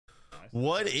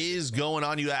What is going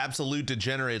on, you absolute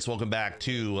degenerates? Welcome back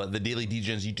to the Daily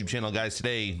Degens YouTube channel, guys.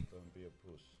 Today,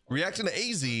 reacting to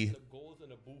AyeZee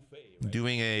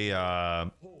doing a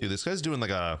dude, this guy's doing like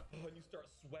a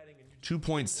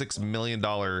 $2.6 million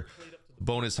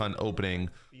bonus hunt opening.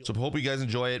 So hope you guys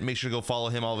enjoy it. Make sure to go follow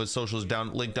him. All of his socials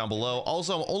linked down below.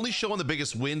 Also, I'm only showing the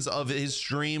biggest wins of his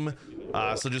stream,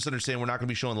 so just understand we're not going to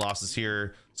be showing losses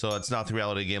here. So it's not the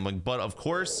reality of gambling, but of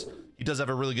course he does have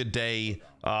a really good day.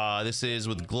 This is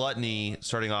with Gluttony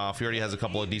starting off. He already has a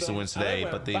couple of decent wins today,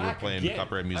 but they were playing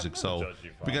copyright music. So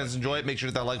if you guys enjoy it, make sure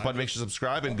to hit that like button, make sure to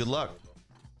subscribe, and good luck.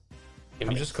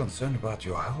 I'm just concerned about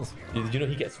your health. Did you know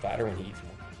he gets fatter when he eats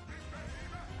more?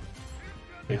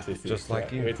 Yeah, just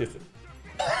like you. There's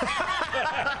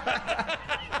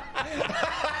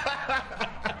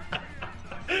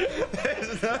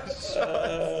no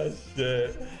shot.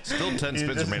 Shit. Still 10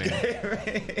 spins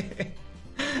remaining.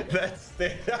 Let's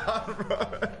stay down, bro.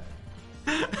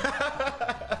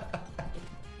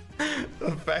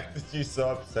 The fact that you're so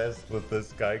obsessed with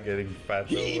this guy getting fatter.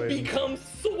 He becomes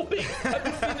so big. Have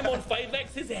you seen him on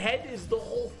 5x? His head is the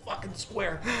whole fucking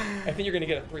square. I think you're gonna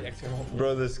get a 3x here.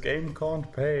 Bro, this game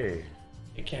can't pay.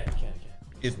 It can't.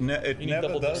 It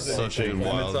never does anything,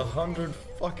 and it's 100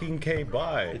 fucking K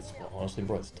buy. It's honestly,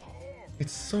 bro, it's tough.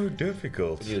 It's so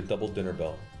difficult. You need a double dinner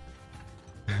bell.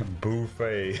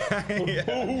 Buffet.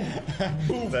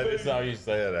 That is how you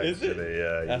say it, actually. Is it?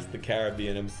 Yeah. That's the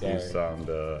Caribbean. I'm sorry. You sound.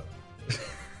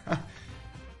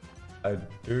 I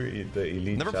do eat the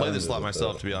elite. Never played this slot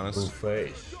myself, to be honest.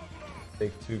 Buffet.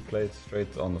 Take 2 plates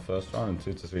straight on the first round and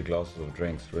 2 to 3 glasses of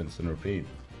drinks. Rinse and repeat.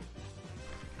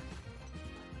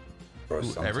 Bro,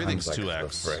 everything's like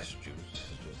 2x. The fresh juice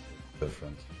is just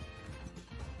different.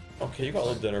 Okay, you got a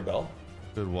little dinner bell.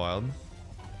 Good wild.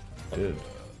 Dude,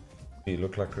 you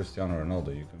look like Cristiano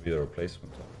Ronaldo. You can be the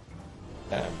replacement.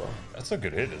 Damn, bro. That's a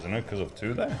good hit, isn't it? Because of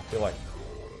 2 there. You're like,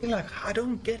 I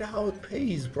don't get how it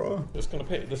pays, bro. It's gonna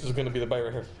pay. This is gonna be the buy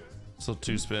right here. So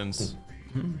 2 spins.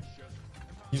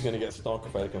 He's gonna get stonker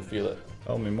if I can feel it.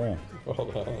 Tell me more.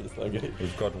 Hold on, just let me get it.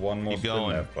 We've got one more spin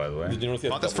left, by the way. Did you notice he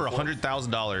has Bought this for double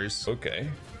 $100,000. Okay.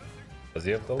 Does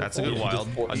he have double That's a good fours? wild.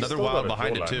 He's Another Still wild got a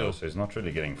behind it jawline, too. though, so he's not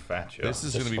really getting fat yet. This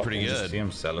is going to be pretty Just see good. him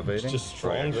salivating. He's just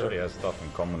Bro, he stronger. actually has stuff in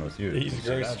common with you. He's Did you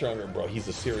very see that? stronger, bro. He's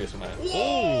a serious man.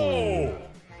 Whoa!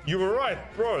 You were right,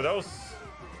 bro. That was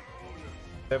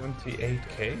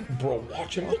 78K. Bro,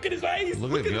 watch him. Look at his eyes.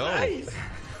 Look at his go. eyes.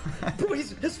 Bro,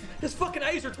 his fucking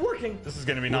eyes are twerking. This is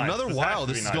going to be Well, nice. another This wild.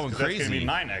 has This to be is nice, going 'cause that's crazy. going to be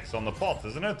 9x on the pot,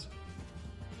 isn't it?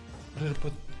 What did I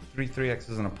put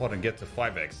 3x's in a pot and get to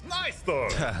 5x? Nice, though.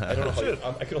 I don't know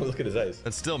how I can only look at his eyes.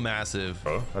 That's still massive.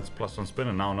 Bro, that's +1 spin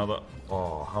and now another.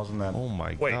 Oh, how's that? Oh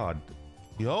my Wait. god.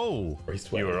 Yo. Bro, he's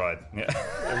sweating. You were right. Yeah.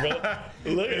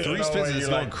 Look at him. 3 spins and it's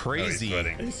going No, he's crazy.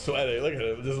 sweating. He's sweating. Look at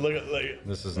him. Just look at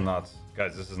This is nuts.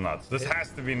 Guys, this is nuts. This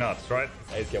has to be nuts, right?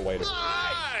 his eyes get whiter.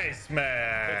 Nice,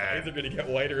 man. His eyes are gonna get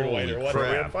whiter and Holy whiter. crap. Bro,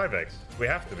 we have 5x. We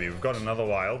have to be. We've got another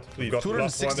wild. We've got +1.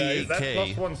 Is that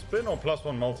 268K. +1 spin or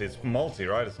 +1 multi? It's multi,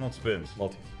 right? It's not spins.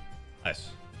 Multi.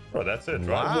 Nice. Bro, that's it, Wow.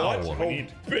 right? Watch That's what how we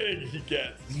need. big he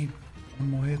gets. We need one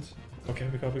more hit. Okay,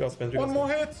 we got spins. One more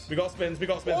hit. We got spins. We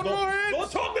got spins. One more hit.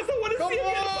 Don't talk this. I want to Come see him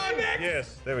get a on. 5x.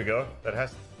 Yes, there we go.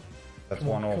 That's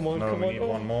one off. Come on, no, come we on. need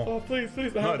one more. Oh, please.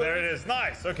 No, there it is.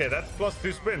 Nice. Okay, that's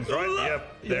 +2 spins, right?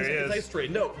 Yep. There he His eyes is.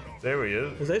 straightened out. There he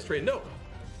is. His eyes straightened out.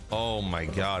 Oh my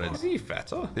god. Is he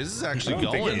fatter? This is actually I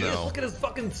don't think going he is. though. Look at his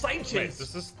fucking side Mate, cheeks.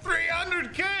 this is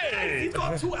 300K. He's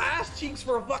got 2 ass cheeks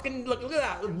for a fucking look at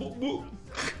that. Boop, boop.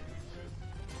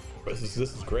 This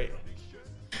is great.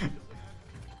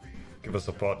 Give us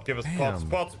a pot. Give us Damn.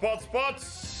 pots.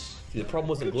 See, the problem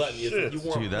wasn't gluttony. Is that you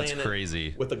weren't Dude, that's playing it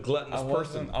crazy. with a gluttonous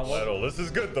person. Well, this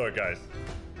is good though, guys.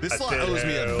 This I slot said owes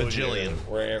me a hell bajillion. yeah.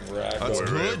 Wherever I go. That's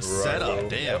Wherever good I setup. go.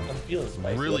 Damn. I'm feeling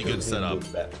spicy. Really good setup.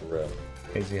 That for real.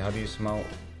 AyeZee, how do you smell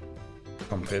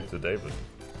compared to David?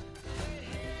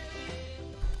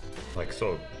 Like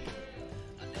so.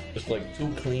 Just like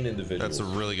 2 clean individuals. That's a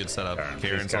really good setup. Please,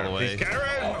 Karen's all the way. Please,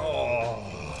 Karen!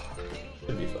 Oh.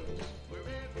 Should be fucking.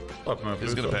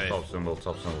 He's gonna pay. Top symbol.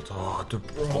 Oh,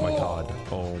 Oh my god.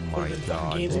 Oh my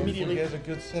god. Games dude. immediately. He has a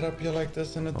good setup here like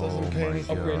this and it Oh doesn't pay my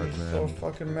anything. god, So man.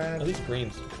 fucking At mad. least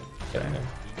greens.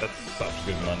 That's such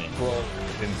good money. Bro,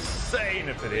 Insane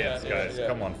if it hits, Yeah, guys. yeah.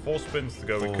 Come on, 4 spins to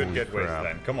go. We Holy could get crap.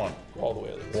 wasteland. Come on. all the way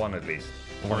at least. 1 at least.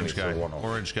 Orange Only guy. so 1 off.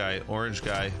 Orange guy. Orange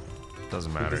guy.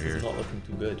 Doesn't matter This here. is not looking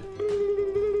too good.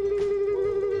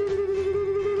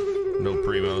 No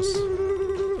primos.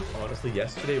 Honestly,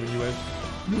 yesterday when you went,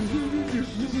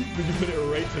 when you put it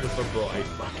right to the front, bro, I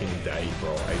fucking died,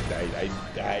 bro. I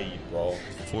died, bro.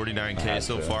 49K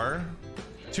so far.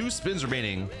 2 spins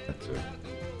remaining. That's it.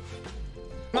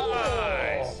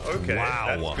 Nice. Okay, Wow.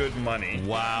 that's good money.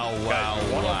 Wow, Guys,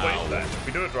 we want wow. Wasteland. If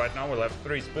we do it right now, we'll have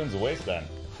 3 spins of Wasteland.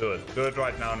 Do it. Do it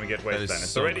right now and we get Wasteland. is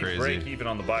It's so already crazy. break even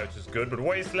on the buy, which is good. But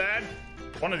Wasteland,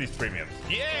 one of these premiums.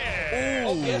 Yeah.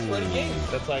 Oh, yes, we're in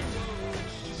games. That's like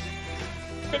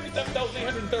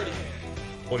 57,830.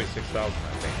 46,000,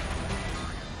 I think.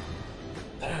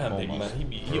 Damn, big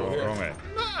man. He over Wrong here. way.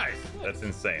 Nice. That's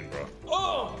insane, bro.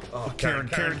 Oh, Karen.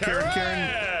 Good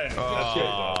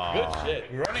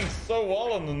shit. We're running so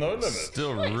well on the no limit.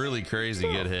 Still really crazy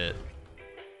good hit.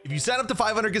 If you sign up to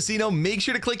 500 Casino, make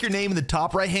sure to click your name in the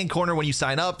top right-hand corner when you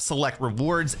sign up, select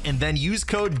rewards, and then use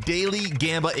code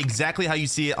DAILYGAMBA exactly how you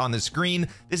see it on the screen.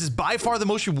 This is by far the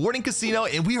most rewarding casino,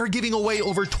 and we are giving away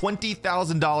over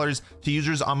 $20,000 to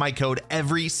users on my code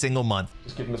every single month.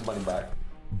 Just give him his money back.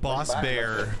 Boss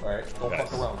Bear. All right, don't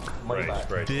fuck around. Money back.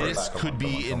 This could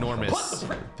be enormous.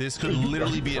 This could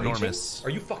literally be enormous. Are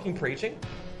you fucking preaching?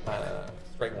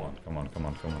 Straight one. Come on.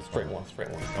 Straight one.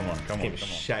 Come on. This game is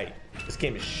shite. This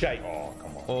game is shite. Oh,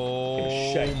 come on.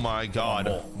 Oh my god.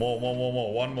 More. One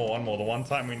more. The one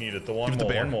time we need it. The one Give the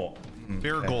more. bear. One more.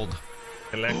 Bear gold.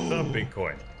 Collector,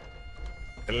 Bitcoin.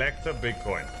 Collector,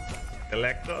 Bitcoin.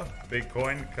 Collector,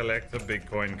 Bitcoin. Collector,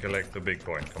 Bitcoin. Collector,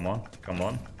 Bitcoin. Come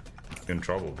on. You're in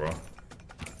trouble, bro.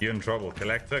 You're in trouble.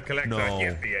 Collector. No.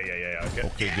 Yeah.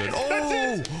 Okay, good. That's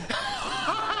Oh! it.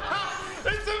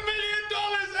 It's $1 million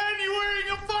and you're wearing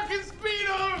a fucking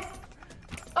Speedo!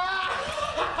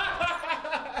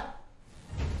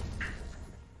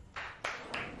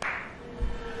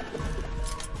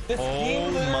 This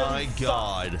game Oh my sucks.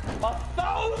 god.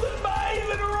 1,000 buys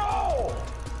in a row.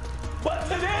 But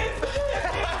today's the day,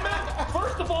 man.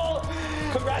 First of all,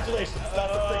 congratulations.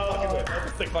 That's a sick fucking win.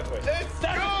 That's a sick fucking win. Let's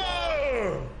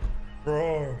go!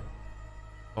 Bro.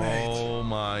 Oh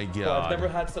my Bro, I've never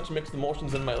god. had such mixed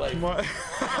emotions in my life. I'm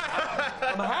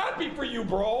happy for you,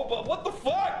 bro, but what the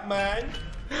fuck, man?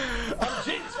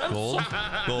 I'm Gold,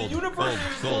 the universe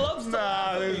gold. loves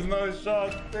Nah, there's no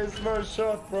shot,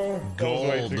 bro. That was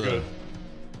way too Gold. good.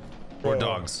 Or Bro.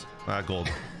 dogs. Gold.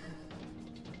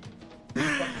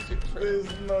 There's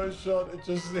no shot. It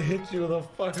just hit you with a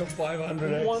fucking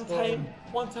 500. One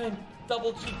time,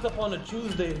 double cheeked up on a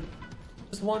Tuesday.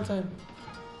 Just one time.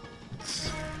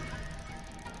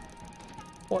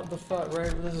 What the fuck,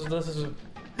 right? This is.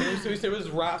 We say this is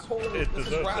rassholery. This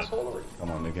is rassholery.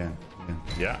 Come on again.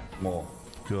 Yeah, more.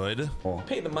 Good.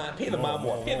 Pay the man more. Pay the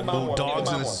man Oh, more. dogs,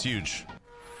 pay the and man this is more. huge.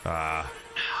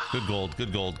 Good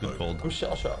gold. I'm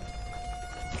shell shocked.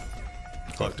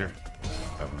 Collector.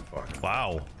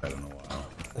 Wow. I don't know why.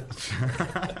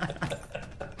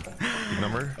 Big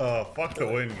number. Fuck the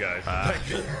win, guys.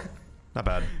 Not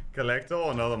bad. Collector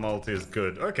or another multi is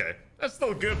good. Okay, that's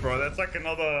still good, bro. That's like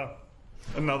another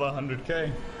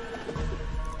 100k.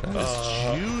 That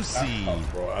is juicy.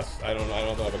 Bro, I don't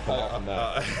know if I come off on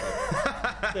that.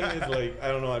 Thing is, like, I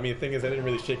don't know. I mean, thing is, I didn't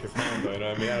really shake his hand, though. You know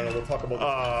what I mean? I don't know. We'll talk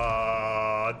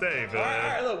about. David. All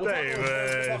right, look, we'll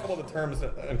David. talk about the terms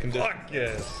and conditions. Fuck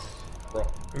yes. Bro,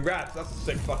 congrats. That's a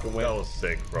sick fucking win. That was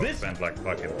sick, bro. This- Spent like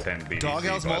fucking 10 BTC.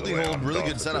 Doghouse by the way, multi-hold, on really dogs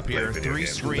good to setup play here. video 3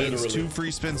 games. screens, Literally. 2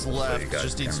 free spins you left. guys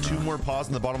Just needs can, 2 more paws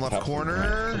in the bottom left Have some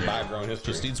corner. background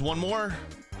history. Just needs 1 more.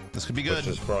 This could be good. Which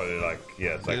is probably like,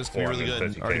 yeah, it's like This could be really good.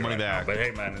 430K Already money right now. back. But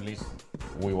hey, man, at least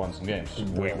we won some games.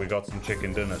 We got some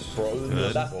chicken dinners. Bro,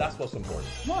 Good. that's what's important.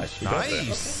 Nice. We got there.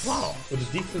 Nice. Wow. With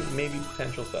a decent, maybe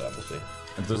potential setup, we'll see.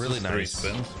 And this Really is 3 nice.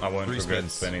 spins. I won't 3 regret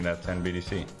spins. spending that 10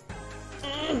 BTC.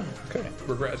 Okay.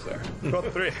 Regrets there. Got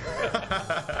 3.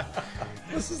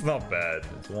 This is not bad.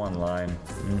 It's 1 line.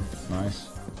 Nice.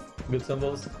 Good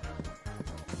symbols.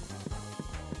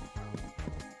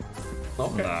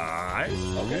 Okay. Nice.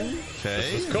 Okay.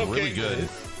 cooking. Really good.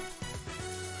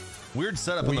 Weird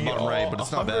setup on the bottom right, but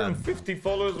it's not bad. 150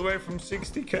 followers away from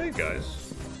 60k,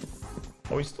 guys.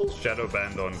 Are we still shadow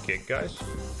banned on Kick, guys?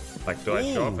 Like, do I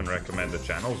show up and recommend the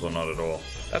channels or not at all?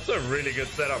 That's a really good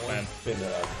setup, man. Spin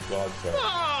that out. God, sir.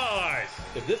 Nice.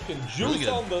 If this can Really juice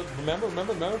good. on the. Remember. We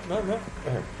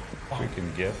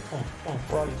can get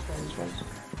Right.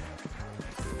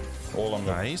 all on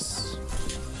the. Nice.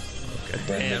 Okay.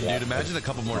 Damn, dude. Imagine a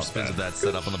couple more spins of that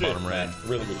setup on the bottom right.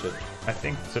 Really good shit. I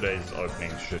think today's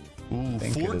opening should. Ooh,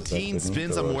 14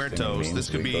 spins on Muertos. This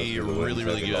could be really,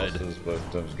 really good.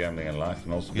 Both gambling and life,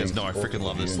 and also You guys being know I freaking supportive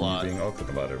love of this you and slot. Being open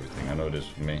about everything. I know it is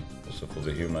for me. Also for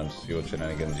the humans, your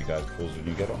shenanigans you guys pulls when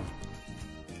you get on.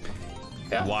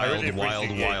 Yeah, I Wild, really wild,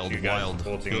 appreciate wild, you guys wild.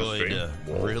 supporting the stream.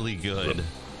 Good. Really good.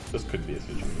 This could be a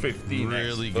situation. 15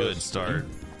 Really good start.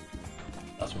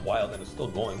 That's wild, and it's still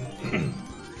going.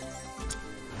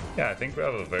 Yeah, I think we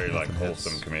have a very like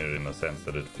wholesome community in the sense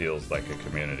that it feels like a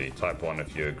community. Type 1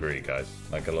 if you agree, guys.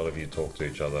 Like a lot of you talk to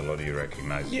each other, a lot of you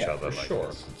recognize each other. For like sure.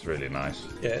 It's really nice.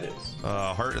 Yeah, it is.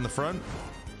 Heart in the front.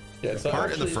 Yeah, it's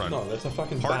Heart in the front. No, that's a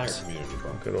fucking Heart. banger community,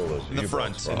 bro. Look at all those In the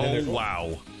front. U-boats, bro. Oh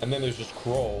wow. And then there's just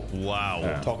Crow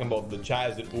Wow. talking about the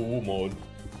Chaz in ooh mode.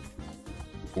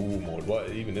 Ooh mode. What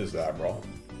even is that, bro?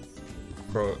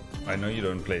 Bro, I know you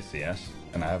don't play CS,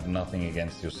 and I have nothing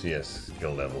against your CS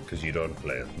skill level because you don't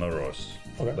play it. No roast.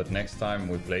 Okay. But next time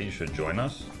we play, you should join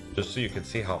us just so you can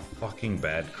see how fucking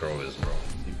bad Crow is, bro.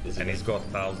 And he's got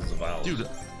thousands of hours. Dude,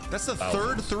 that's the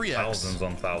Thousands, third 3x. Thousands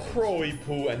on thousands. Crowy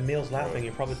poo and Neil's laughing.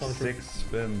 You're probably telling the truth. 6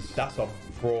 spins. That's a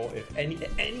bro. If any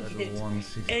hit,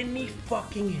 160. any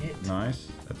fucking hit. Nice.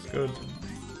 That's good.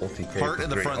 40K Heart for in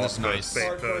the three. front Hot is nice. sauce,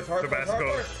 Heart, heart, heart, Tabasco.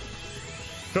 heart,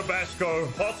 Tabasco.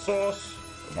 Hot sauce.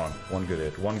 Come on. One good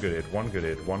hit. One good hit. One good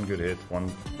hit. One good hit.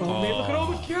 One. Oh man, look at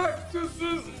all the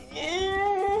cactuses.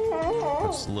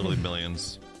 It's literally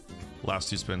millions. Last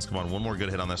 2 spins. Come on, one more good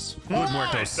hit on this. Good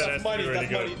muertos. That's money. really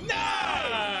That's good. money.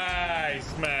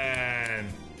 Nice, man.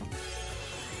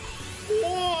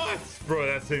 What? Bro,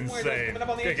 that's insane. coming up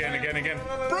on the Again.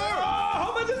 Bro,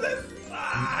 how much is this?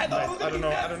 I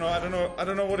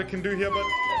don't know what it can do here, but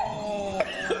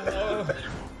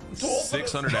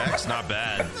 600x, not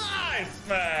bad. nice,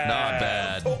 man. Not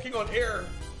bad. All talking on air.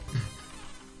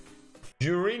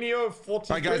 Jurinho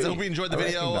 43. right, guys, I hope you enjoyed the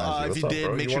video. If you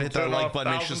did, make sure to hit that like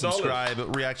button. Make sure to subscribe.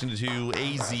 Reaction to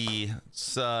AyeZee.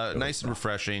 It's nice and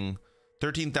refreshing.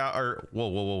 13,000. Or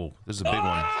whoa! This is a big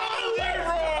one.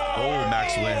 Oh,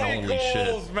 max win. Holy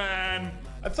shit. Man.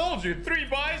 I told you, 3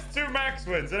 buys, 2 max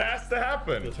wins. It has to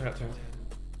happen. Turn.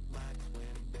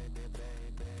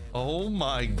 Oh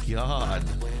my god.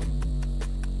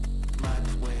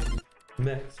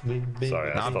 Max win, baby.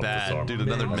 Sorry, I Not stopped the bad, song. dude.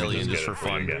 Another Let me million just get it for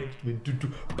for you fun. again.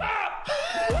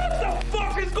 What the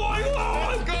fuck is going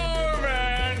on? Let's go,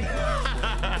 man.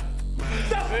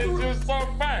 It's just so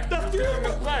back. That's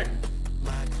the back.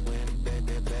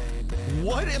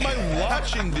 What am I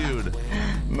watching, dude?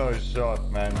 No shot,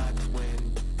 man.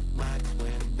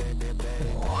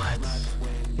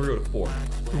 We're going to 4.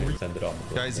 Send it off.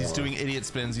 Guys, he's doing idiot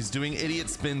spins. He's doing idiot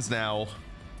spins now.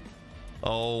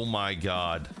 Oh my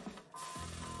god.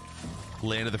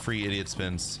 Land of the free idiot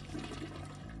spins.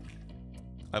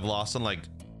 I've lost on like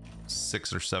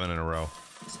 6 or 7 in a row.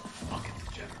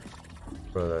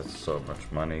 Bro, that's so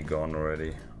much money gone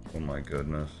already. Oh my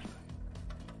goodness.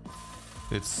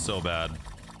 It's so bad.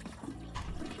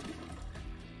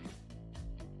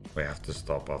 We have to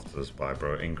stop after this buy,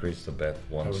 bro. Increase the bet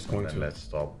once and then let's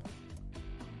stop.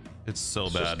 It's so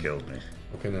This bad. just killed me.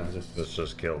 Okay, now just. This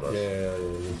just killed us.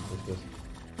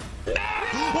 Let's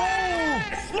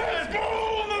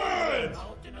go, man!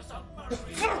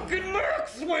 Fucking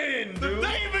Max win, dude! The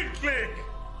David click!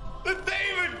 The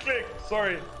David click!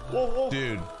 Sorry. Whoa.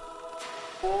 Dude.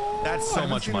 That's so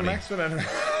much money. Max win.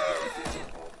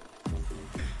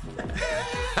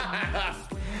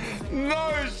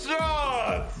 No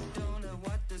shots!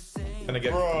 Gonna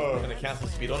cancel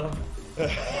speed on him?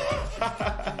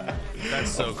 That's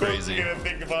so crazy. You're gonna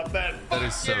think about that. That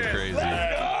is so crazy.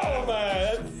 Oh man,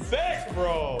 that's sick,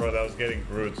 bro. Bro, that was getting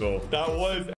brutal. That was